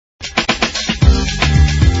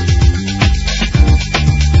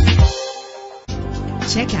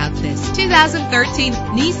Check out this 2013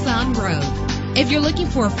 Nissan Rogue. If you're looking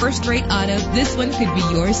for a first-rate auto, this one could be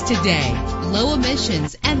yours today. Low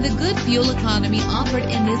emissions and the good fuel economy offered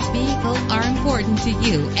in this vehicle are important to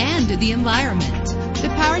you and the environment. The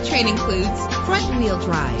powertrain includes front-wheel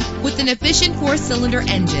drive with an efficient 4-cylinder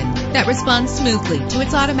engine that responds smoothly to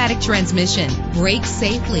its automatic transmission. Brake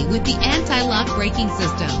safely with the anti-lock braking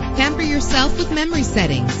system. Pamper yourself with memory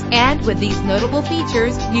settings. And with these notable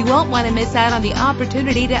features, you won't want to miss out on the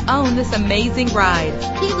opportunity to own this amazing ride.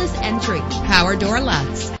 Keyless entry, power door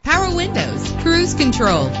locks, power windows, cruise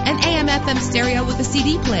control, an AM/FM stereo with a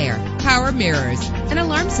CD player, power mirrors, an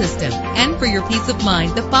alarm system. And for your peace of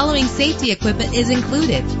mind, the following safety equipment is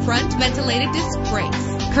included: front ventilated disc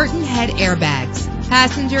brakes, curtain head airbags,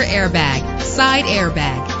 passenger airbag, side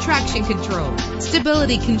airbag, traction control,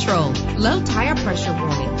 stability control, low tire pressure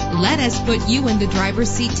warning. Let us put you in the driver's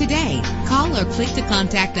seat today. Call or click to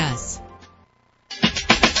contact us.